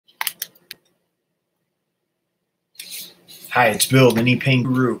Hi, it's Bill, the Knee Pain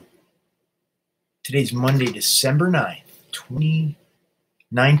Guru. Today's Monday, December 9th,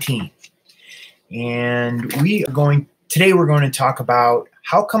 2019. And today we're going to talk about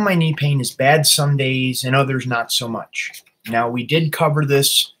how come my knee pain is bad some days and others not so much. Now, we did cover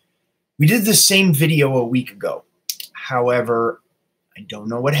this. We did the same video a week ago. However, I don't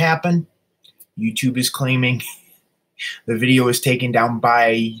know what happened. YouTube is claiming the video was taken down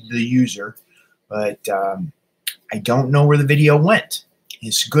by the user, but I don't know where the video went.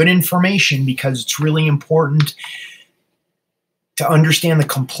 It's good information because it's really important to understand the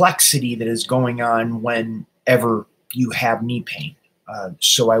complexity that is going on whenever you have knee pain.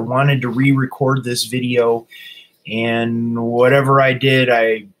 So I wanted to re-record this video, and whatever I did,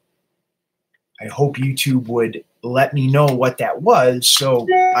 I hope YouTube would let me know what that was so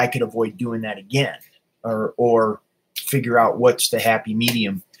I could avoid doing that again, or figure out what's the happy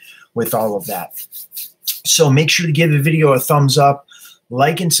medium with all of that. So make sure to give the video a thumbs up,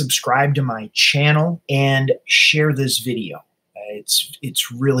 like and subscribe to my channel, and share this video.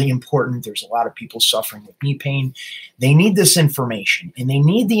 It's really important. There's a lot of people suffering with knee pain. They need this information, and they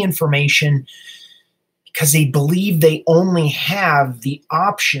need the information because they believe they only have the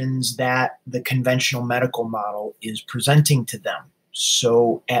options that the conventional medical model is presenting to them.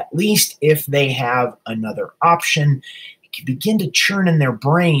 So at least if they have another option, it can begin to churn in their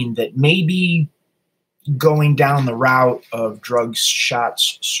brain that maybe going down the route of drugs,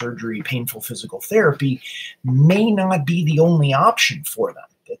 shots, surgery, painful physical therapy may not be the only option for them,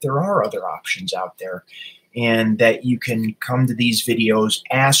 that there are other options out there, and that you can come to these videos,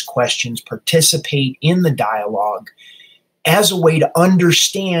 ask questions, participate in the dialogue as a way to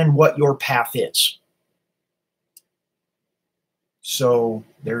understand what your path is. So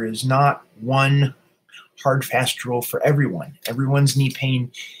there is not one hard, fast rule for everyone. Everyone's knee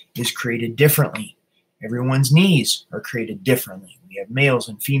pain is created differently. Everyone's knees are created differently. We have males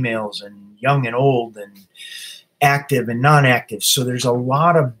and females and young and old and active and non-active. So there's a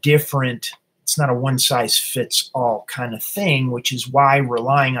lot of different, it's not a one-size-fits-all kind of thing, which is why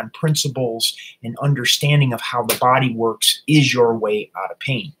relying on principles and understanding of how the body works is your way out of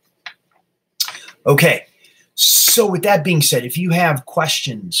pain. Okay, so with that being said, if you have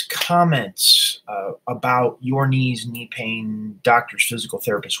questions, comments about your knees, knee pain, doctors, physical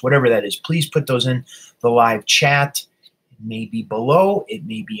therapists, whatever that is, please put those in the live chat. It may be below, it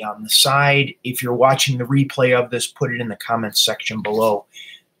may be on the side. If you're watching the replay of this, put it in the comments section below.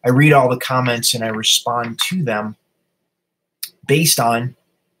 I read all the comments and I respond to them based on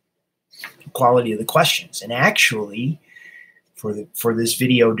the quality of the questions. And actually, for this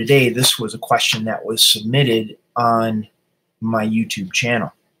video today, this was a question that was submitted on my YouTube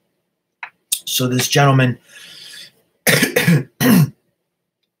channel. So this gentleman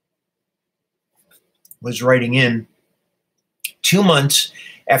was writing in, 2 months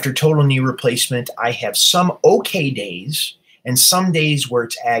after total knee replacement, I have some okay days and some days where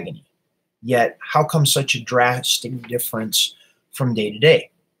it's agony. Yet, how come such a drastic difference from day to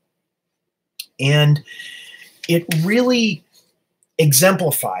day? And it really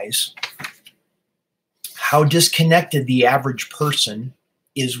exemplifies how disconnected the average person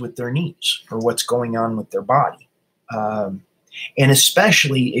is with their knees or what's going on with their body. And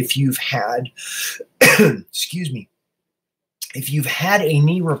especially if you've had, excuse me, if you've had a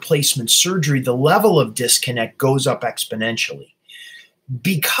knee replacement surgery, the level of disconnect goes up exponentially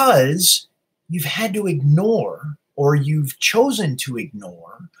because you've had to ignore, or you've chosen to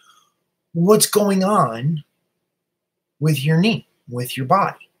ignore, what's going on with your knee, with your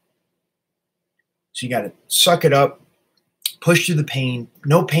body. So you got to suck it up, push through the pain,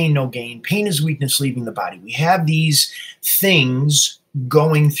 no gain. Pain is weakness leaving the body. We have these things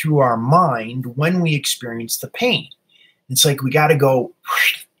going through our mind when we experience the pain. It's like we got to go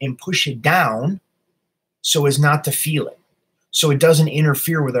and push it down so as not to feel it, so it doesn't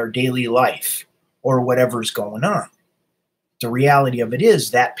interfere with our daily life or whatever's going on. The reality of it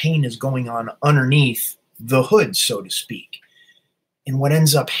is that pain is going on underneath the hood, so to speak. And what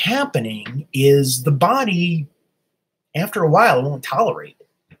ends up happening is the body, after a while, won't tolerate it.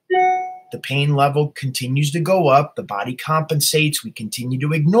 The pain level continues to go up. The body compensates. We continue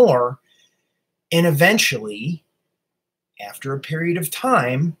to ignore. And eventually, after a period of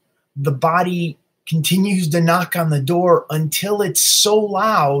time, the body continues to knock on the door until it's so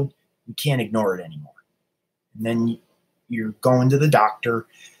loud you can't ignore it anymore. And then you're going to the doctor.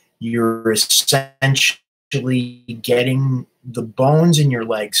 You're essentially getting the bones in your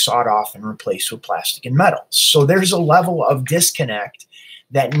legs sawed off and replaced with plastic and metal. So there's a level of disconnect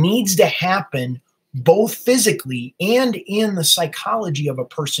that needs to happen both physically and in the psychology of a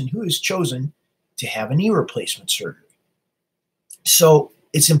person who has chosen to have a knee replacement surgery. So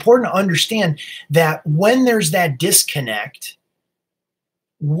it's important to understand that when there's that disconnect,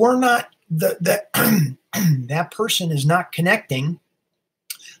 we're not that person is not connecting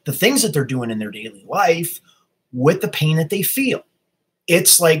the things that they're doing in their daily life with the pain that they feel.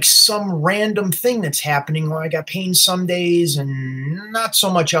 It's like some random thing that's happening where I got pain some days and not so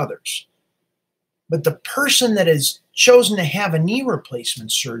much others. But the person that has chosen to have a knee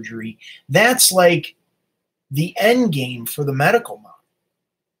replacement surgery, that's like the end game for the medical model.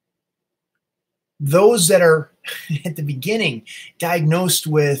 Those that are at the beginning diagnosed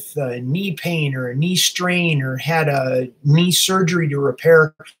with knee pain or a knee strain or had a knee surgery to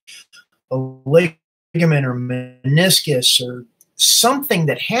repair a ligament or meniscus or something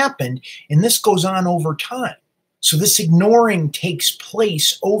that happened, and this goes on over time. So this ignoring takes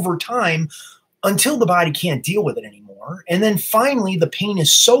place over time until the body can't deal with it anymore. And then finally, the pain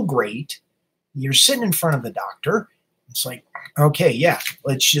is so great, you're sitting in front of the doctor. It's like, okay, yeah,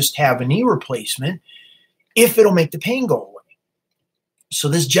 let's just have a knee replacement if it'll make the pain go away. So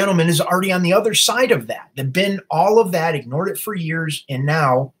this gentleman is already on the other side of that. They've been all of that, ignored it for years, and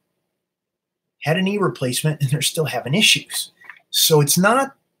now had a knee replacement, and they're still having issues. So it's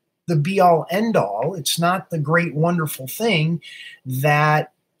not the be-all, end-all. It's not the great, wonderful thing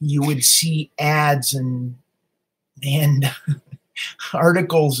that you would see ads and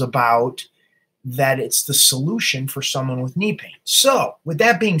articles about, that it's the solution for someone with knee pain. So with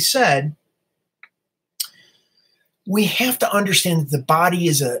that being said, we have to understand that the body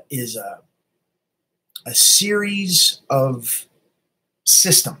is a series of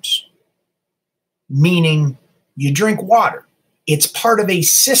systems, meaning you drink water. It's part of a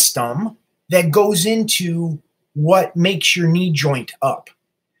system that goes into what makes your knee joint up.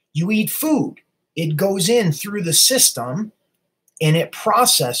 You eat food. It goes in through the system and it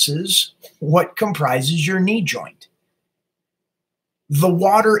processes what comprises your knee joint. The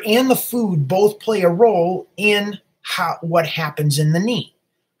water and the food both play a role in what happens in the knee.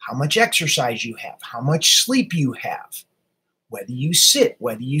 How much exercise you have, how much sleep you have, whether you sit,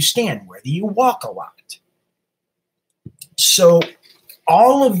 whether you stand, whether you walk a lot. So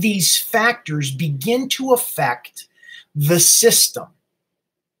all of these factors begin to affect the system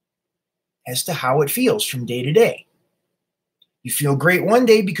as to how it feels from day to day. You feel great one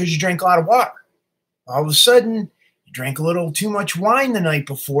day because you drank a lot of water. All of a sudden, you drank a little too much wine the night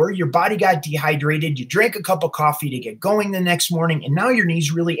before, your body got dehydrated, you drank a cup of coffee to get going the next morning, and now your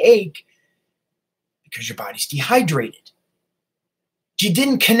knees really ache because your body's dehydrated. You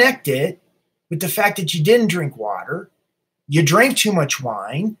didn't connect it with the fact that you didn't drink water, you drank too much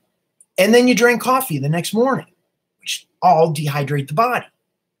wine, and then you drank coffee the next morning, which all dehydrate the body.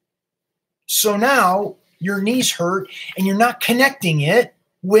 So now your knees hurt and you're not connecting it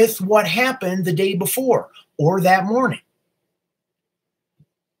with what happened the day before or that morning.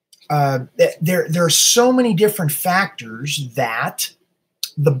 There are so many different factors that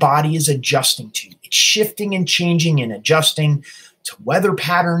the body is adjusting to. It's shifting and changing and adjusting to weather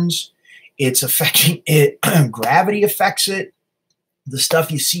patterns. It's affecting it. Gravity affects it. The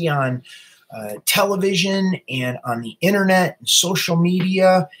stuff you see on television and on the internet and social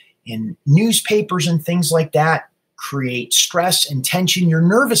media and newspapers and things like that create stress and tension. Your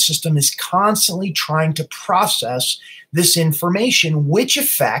nervous system is constantly trying to process this information, which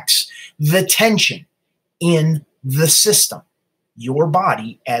affects the tension in the system, your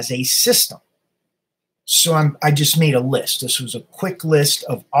body as a system. So I just made a list. This was a quick list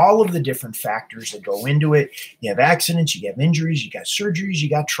of all of the different factors that go into it. You have accidents, you have injuries, you got surgeries, you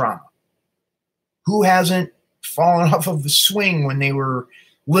got trauma. Who hasn't fallen off of a swing when they were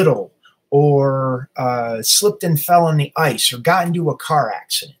little, or slipped and fell on the ice, or got into a car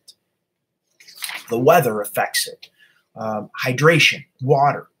accident? The weather affects it. Hydration,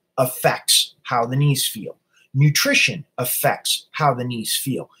 water, affects how the knees feel. Nutrition affects how the knees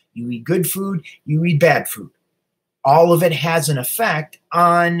feel. You eat good food, you eat bad food. All of it has an effect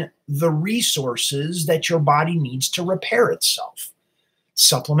on the resources that your body needs to repair itself.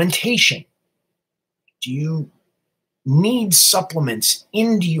 Supplementation. Do you need supplements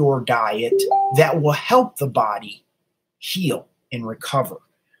into your diet that will help the body heal and recover?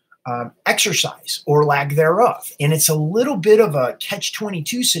 Exercise or lack thereof. And it's a little bit of a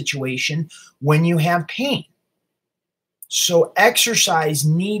catch-22 situation when you have pain. So exercise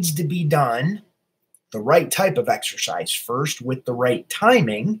needs to be done, the right type of exercise first with the right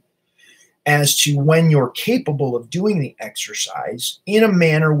timing as to when you're capable of doing the exercise in a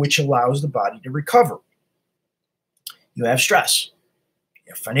manner which allows the body to recover. You have stress.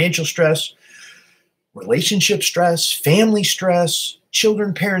 You have financial stress, relationship stress, family stress,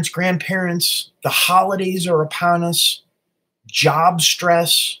 children, parents, grandparents. The holidays are upon us. job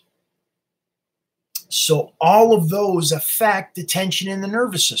stress. So all of those affect the tension in the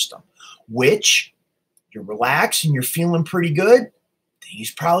nervous system, which you're relaxed and you're feeling pretty good,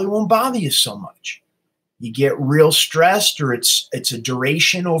 these probably won't bother you so much. You get real stressed, or it's a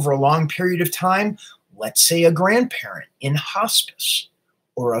duration over a long period of time. Let's say a grandparent in hospice,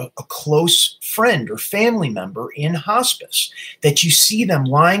 or a close friend or family member in hospice, that you see them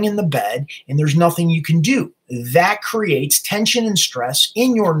lying in the bed and there's nothing you can do. That creates tension and stress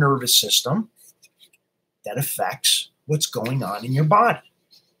in your nervous system that affects what's going on in your body.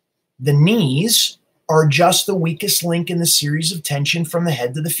 The knees are just the weakest link in the series of tension from the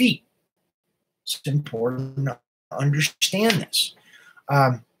head to the feet. It's important to understand this.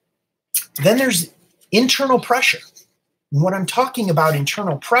 Then there's internal pressure. And what I'm talking about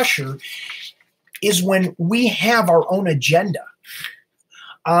internal pressure is when we have our own agenda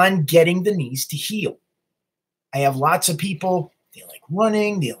on getting the knees to heal. I have lots of people, they like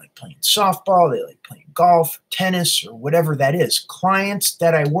running, they like playing softball, they like playing golf, tennis, or whatever that is. Clients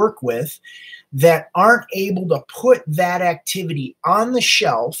that I work with that aren't able to put that activity on the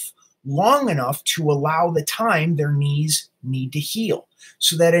shelf long enough to allow the time their knees need to heal.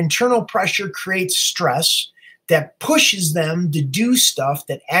 So that internal pressure creates stress that pushes them to do stuff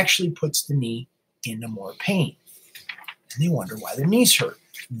that actually puts the knee into more pain. And they wonder why their knees hurt.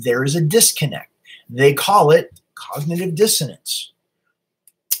 There is a disconnect. They call it cognitive dissonance.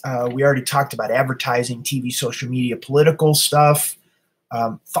 We already talked about advertising, TV, social media, political stuff,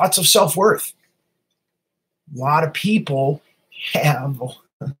 thoughts of self-worth. A lot of people have,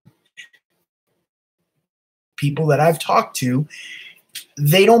 people that I've talked to,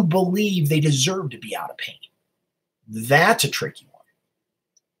 they don't believe they deserve to be out of pain. That's a tricky one.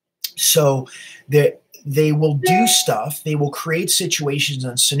 So they will do stuff, they will create situations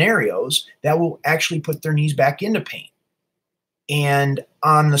and scenarios that will actually put their knees back into pain. And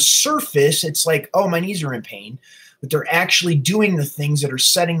on the surface, it's like, oh, my knees are in pain, but they're actually doing the things that are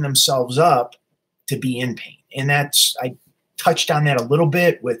setting themselves up to be in pain. And that's, I touched on that a little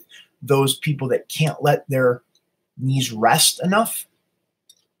bit with those people that can't let their knees rest enough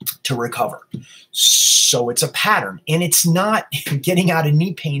to recover. So it's a pattern, and it's not, getting out of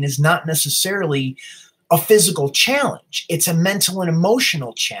knee pain is not necessarily a physical challenge. It's a mental and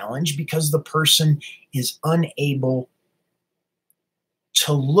emotional challenge because the person is unable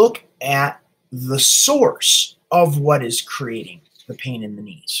to look at the source of what is creating the pain in the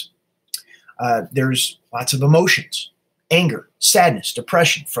knees. There's lots of emotions: anger, sadness,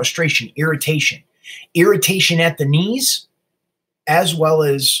 depression, frustration, irritation. Irritation at the knees, as well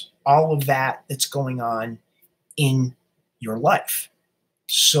as all of that that's going on in your life.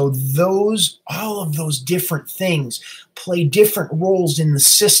 So all of those different things play different roles in the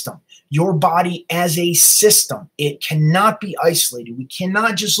system. Your body as a system, it cannot be isolated. We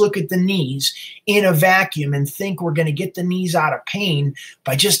cannot just look at the knees in a vacuum and think we're going to get the knees out of pain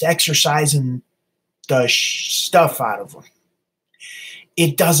by just exercising the stuff out of them.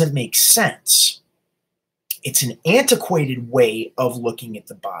 It doesn't make sense. It's an antiquated way of looking at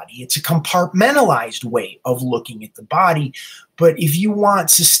the body. It's a compartmentalized way of looking at the body. But if you want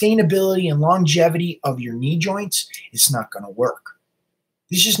sustainability and longevity of your knee joints, it's not going to work.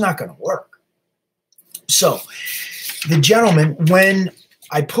 It's just not going to work. So the gentleman, when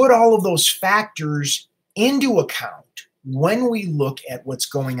I put all of those factors into account, when we look at what's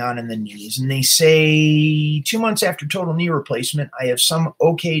going on in the knees, and they say 2 months after total knee replacement, I have some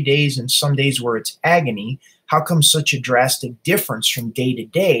okay days and some days where it's agony. How come such a drastic difference from day to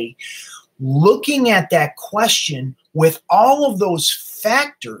day? Looking at that question with all of those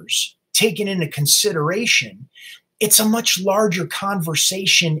factors taken into consideration, it's a much larger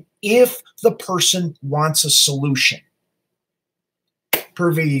conversation if the person wants a solution.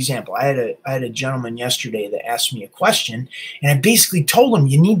 Perfect example. I had a gentleman yesterday that asked me a question, and I basically told him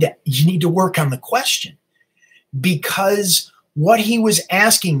you need to work on the question, because what he was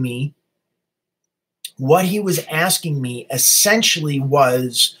asking me essentially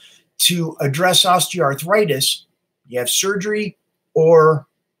was to address osteoarthritis. You have surgery or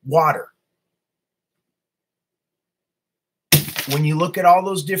water. When you look at all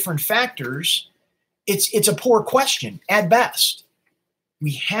those different factors, it's a poor question at best.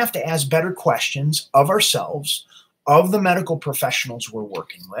 We have to ask better questions of ourselves, of the medical professionals we're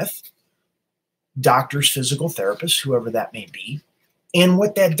working with, doctors, physical therapists, whoever that may be. And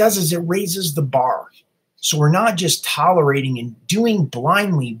what that does is it raises the bar. So we're not just tolerating and doing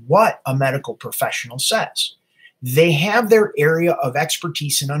blindly what a medical professional says. They have their area of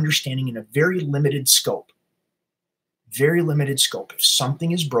expertise and understanding in a very limited scope. Very limited scope. If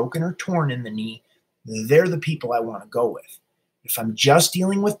something is broken or torn in the knee, they're the people I want to go with. If I'm just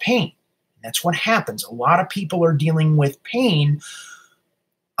dealing with pain, that's what happens. A lot of people are dealing with pain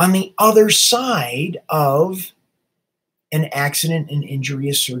on the other side of an accident, an injury,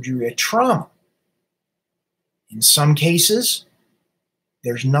 a surgery, a trauma. In some cases,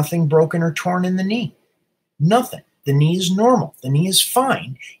 there's nothing broken or torn in the knee. Nothing. The knee is normal. The knee is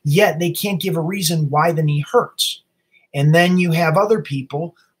fine, yet they can't give a reason why the knee hurts. And then you have other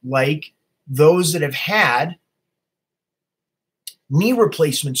people like those that have had knee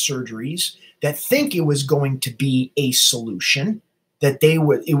replacement surgeries that think it was going to be a solution, that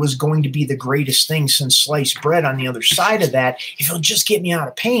it was going to be the greatest thing since sliced bread on the other side of that. If it'll just get me out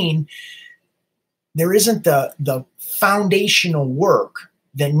of pain, there isn't the foundational work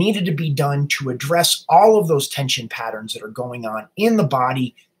that needed to be done to address all of those tension patterns that are going on in the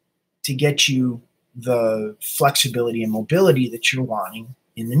body to get you the flexibility and mobility that you're wanting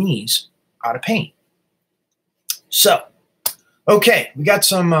in the knees out of pain. So, okay, we got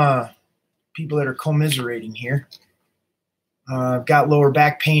some people that are commiserating here. I've got lower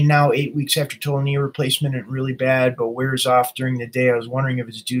back pain now, 8 weeks after total knee replacement, and really bad, but wears off during the day. I was wondering if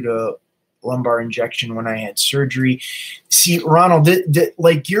it's due to lumbar injection when I had surgery. See, Ronald,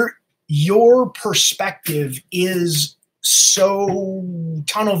 like your perspective is so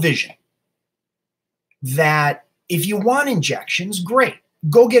tunnel vision that if you want injections, great.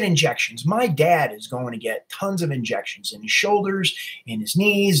 Go get injections. My dad is going to get tons of injections in his shoulders, in his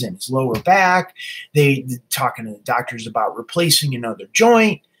knees, in his lower back. They're talking to the doctors about replacing another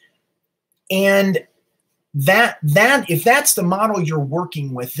joint. And that if that's the model you're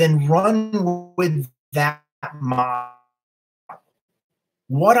working with, then run with that model.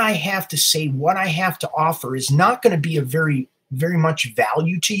 What I have to say, what I have to offer is not going to be of very, very much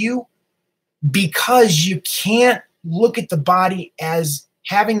value to you, because you can't look at the body as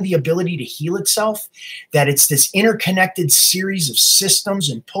having the ability to heal itself, that it's this interconnected series of systems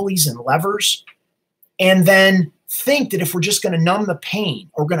and pulleys and levers, and then think that if we're just going to numb the pain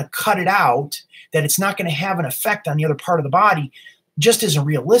or going to cut it out, that it's not going to have an effect on the other part of the body, just isn't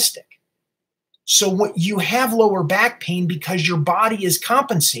realistic. So what you have lower back pain because your body is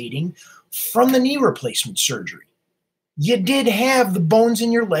compensating from the knee replacement surgery. You did have the bones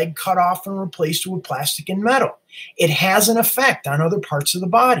in your leg cut off and replaced with plastic and metal. It has an effect on other parts of the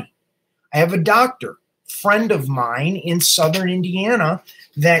body. I have a doctor, friend of mine in Southern Indiana,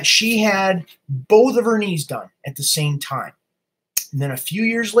 that she had both of her knees done at the same time. And then a few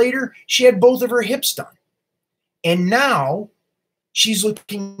years later, she had both of her hips done. And now she's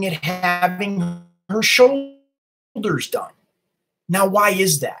looking at having her shoulders done. Now, why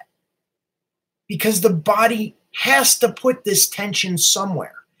is that? Because the body has to put this tension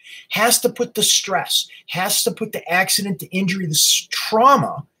somewhere, has to put the stress, has to put the accident, the injury, the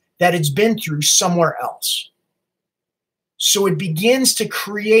trauma that it's been through somewhere else. So it begins to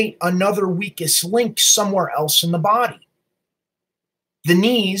create another weakest link somewhere else in the body. The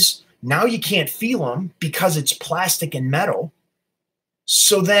knees, now you can't feel them because it's plastic and metal.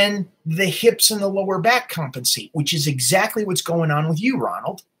 So then the hips and the lower back compensate, which is exactly what's going on with you,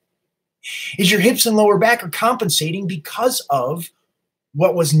 Ronald. Is your hips and lower back are compensating because of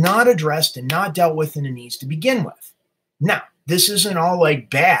what was not addressed and not dealt with in the knees to begin with. Now, this isn't all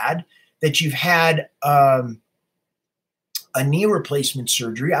like bad that you've had a knee replacement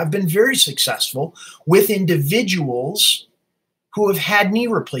surgery. I've been very successful with individuals who have had knee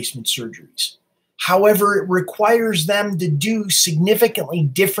replacement surgeries. However, it requires them to do significantly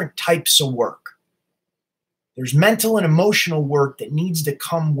different types of work. There's mental and emotional work that needs to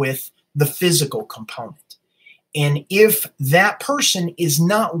come with the physical component. And if that person is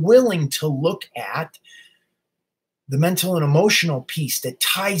not willing to look at the mental and emotional piece that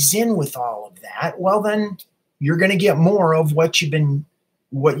ties in with all of that, well, then you're going to get more of what you've been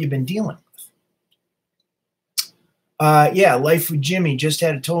dealing with. Yeah, Life with Jimmy just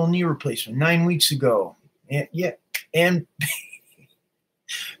had a total knee replacement 9 weeks ago. Yeah, and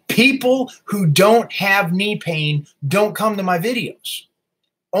people who don't have knee pain don't come to my videos.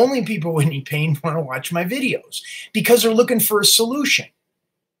 Only people with knee pain want to watch my videos because they're looking for a solution.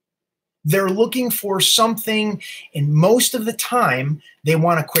 They're looking for something, and most of the time, they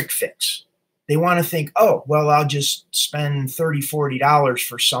want a quick fix. They want to think, oh, well, I'll just spend $30, $40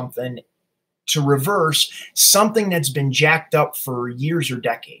 for something to reverse something that's been jacked up for years or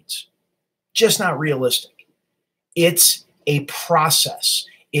decades. Just not realistic. It's a process.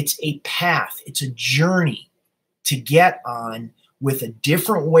 It's a path. It's a journey to get on with a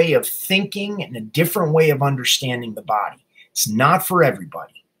different way of thinking and a different way of understanding the body. It's not for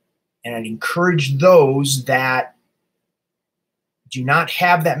everybody. And I'd encourage those that do not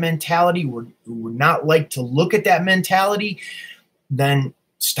have that mentality, would not like to look at that mentality, then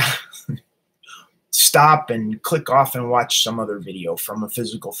stop and click off and watch some other video from a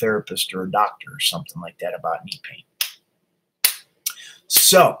physical therapist or a doctor or something like that about knee pain.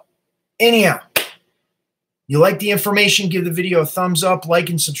 So anyhow, you like the information, give the video a thumbs up, like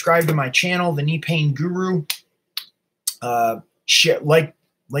and subscribe to my channel, The Knee Pain Guru. Share, like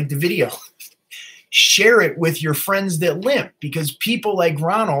the video. Share it with your friends that limp, because people like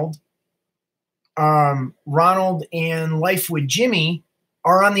Ronald and Life with Jimmy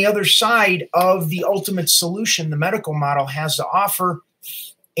are on the other side of the ultimate solution the medical model has to offer,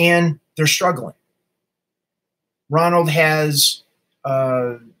 and they're struggling. Ronald has,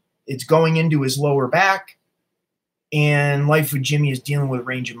 it's going into his lower back, and Life with Jimmy is dealing with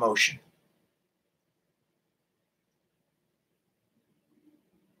range of motion.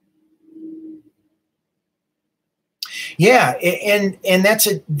 Yeah, and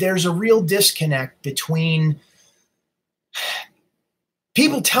there's a real disconnect between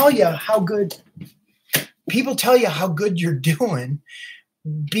people tell you how good you're doing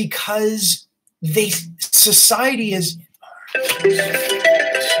because society is.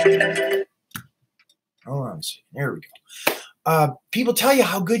 Hold on a second. There we go. People tell you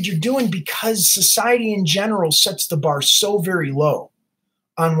how good you're doing because society in general sets the bar so very low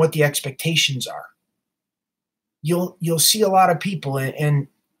on what the expectations are. You'll see a lot of people, and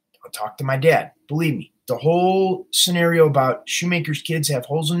I'll talk to my dad. Believe me, the whole scenario about shoemakers' kids have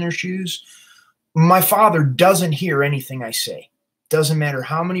holes in their shoes, my father doesn't hear anything I say. Doesn't matter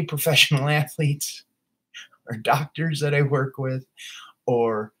how many professional athletes or doctors that I work with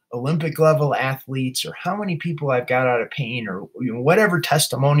or Olympic level athletes or how many people I've got out of pain or whatever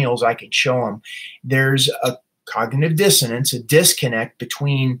testimonials I could show them. There's a cognitive dissonance, a disconnect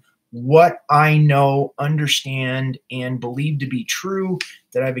between what I know, understand, and believe to be true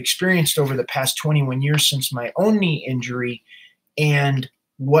that I've experienced over the past 21 years since my own knee injury and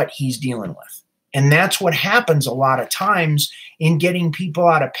what he's dealing with. And that's what happens a lot of times in getting people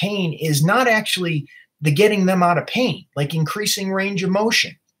out of pain, is not actually the getting them out of pain, like increasing range of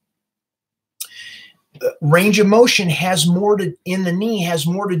motion. Range of motion has more to, in the knee, has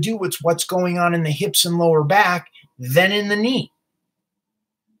more to do with what's going on in the hips and lower back than in the knee.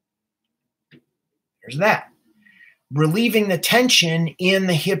 There's that. Relieving the tension in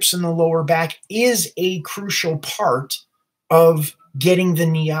the hips and the lower back is a crucial part of getting the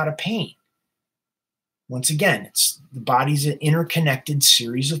knee out of pain. Once again, the body's an interconnected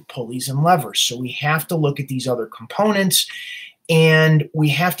series of pulleys and levers. So we have to look at these other components, and we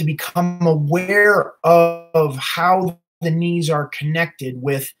have to become aware of how the knees are connected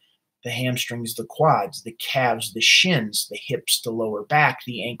with the hamstrings, the quads, the calves, the shins, the hips, the lower back,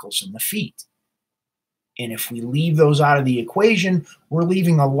 the ankles, and the feet. And if we leave those out of the equation, we're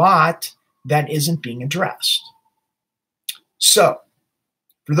leaving a lot that isn't being addressed. So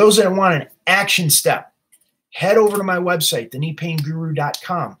for those that want an action step, head over to my website,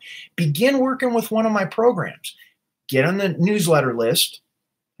 thekneepainguru.com. Begin working with one of my programs. Get on the newsletter list.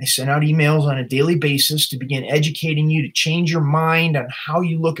 I send out emails on a daily basis to begin educating you to change your mind on how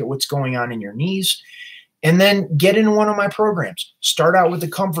you look at what's going on in your knees. And then get in one of my programs. Start out with the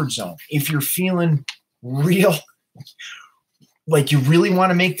comfort zone. If you're feeling real, like you really want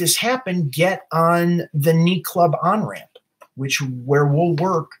to make this happen, get on the Knee Club on-ramp, where we'll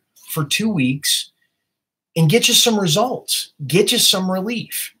work for 2 weeks and get you some results, get you some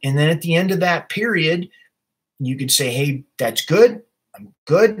relief. And then at the end of that period, you could say, hey, that's good. I'm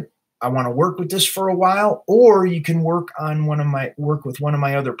good. I want to work with this for a while. Or you can work with one of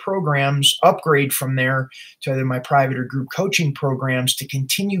my other programs, upgrade from there to either my private or group coaching programs to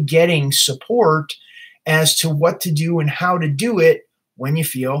continue getting support as to what to do and how to do it when you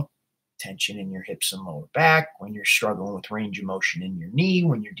feel tension in your hips and lower back, when you're struggling with range of motion in your knee,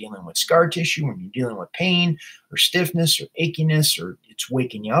 when you're dealing with scar tissue, when you're dealing with pain or stiffness or achiness, or it's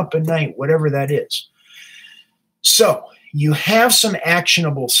waking you up at night, whatever that is. So you have some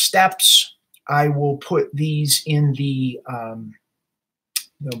actionable steps. I will put these in the,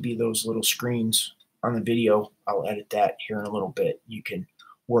 there'll be those little screens on the video. I'll edit that here in a little bit. You can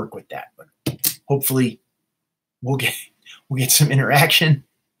work with that, but hopefully we'll get some interaction,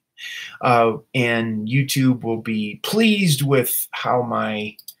 and YouTube will be pleased with how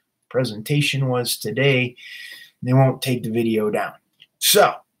my presentation was today. They won't take the video down.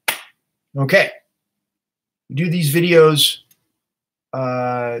 So, okay, we do these videos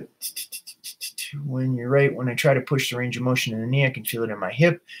when you're right. When I try to push the range of motion in the knee, I can feel it in my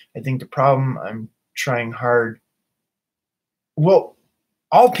hip. I think the problem, I'm trying hard. Well,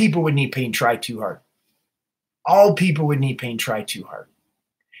 all people with knee pain try too hard. All people with knee pain try too hard.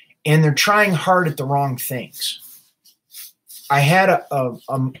 And they're trying hard at the wrong things. I had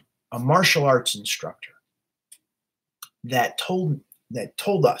a martial arts instructor that told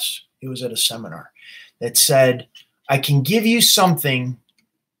us, it was at a seminar, that said, I can give you something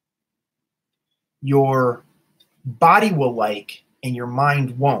your body will like and your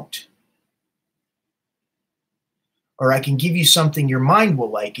mind won't. Or I can give you something your mind will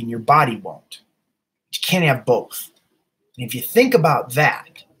like and your body won't. You can't have both. And if you think about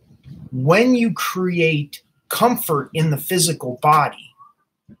that, when you create comfort in the physical body,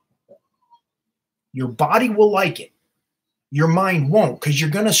 your body will like it. Your mind won't, because you're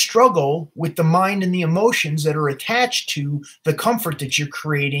going to struggle with the mind and the emotions that are attached to the comfort that you're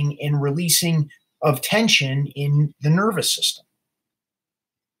creating and releasing of tension in the nervous system.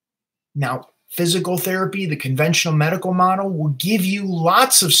 Now, physical therapy, the conventional medical model, will give you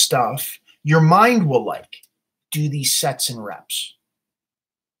lots of stuff your mind will like. Do these sets and reps.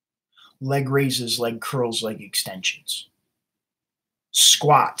 Leg raises, leg curls, leg extensions.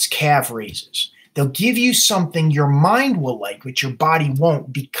 Squats, calf raises. They'll give you something your mind will like, but your body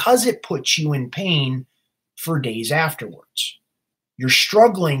won't, because it puts you in pain for days afterwards. You're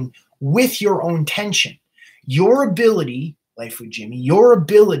struggling with your own tension. Your ability, Life with Jimmy, your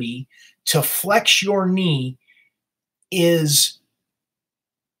ability to flex your knee is,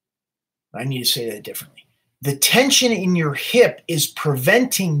 I need to say that differently. The tension in your hip is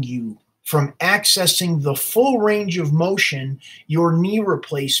preventing you from accessing the full range of motion your knee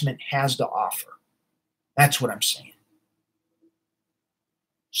replacement has to offer. That's what I'm saying.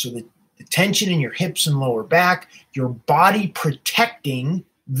 So the tension in your hips and lower back, your body protecting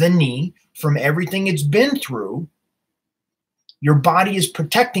the knee from everything it's been through, your body is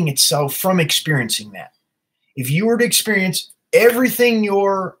protecting itself from experiencing that. If you were to experience everything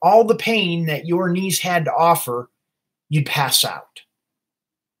all the pain that your knees had to offer, you'd pass out.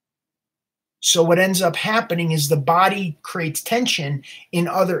 So what ends up happening is the body creates tension in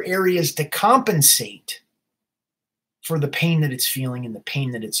other areas to compensate for the pain that it's feeling and the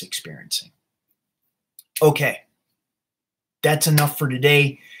pain that it's experiencing. Okay, that's enough for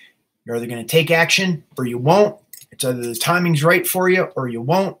today. You're either going to take action or you won't. It's either the timing's right for you or you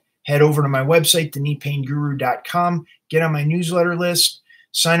won't. Head over to my website, thekneepainguru.com, get on my newsletter list,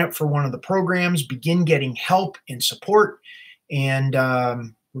 sign up for one of the programs, begin getting help and support. And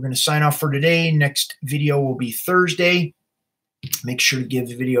we're going to sign off for today. Next video will be Thursday. Make sure to give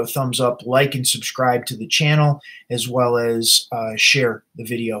the video a thumbs up, like and subscribe to the channel, as well as share the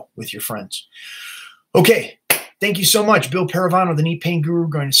video with your friends. Okay, thank you so much. Bill Paravano, the Knee Pain Guru,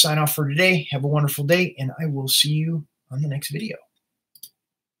 going to sign off for today. Have a wonderful day, and I will see you on the next video.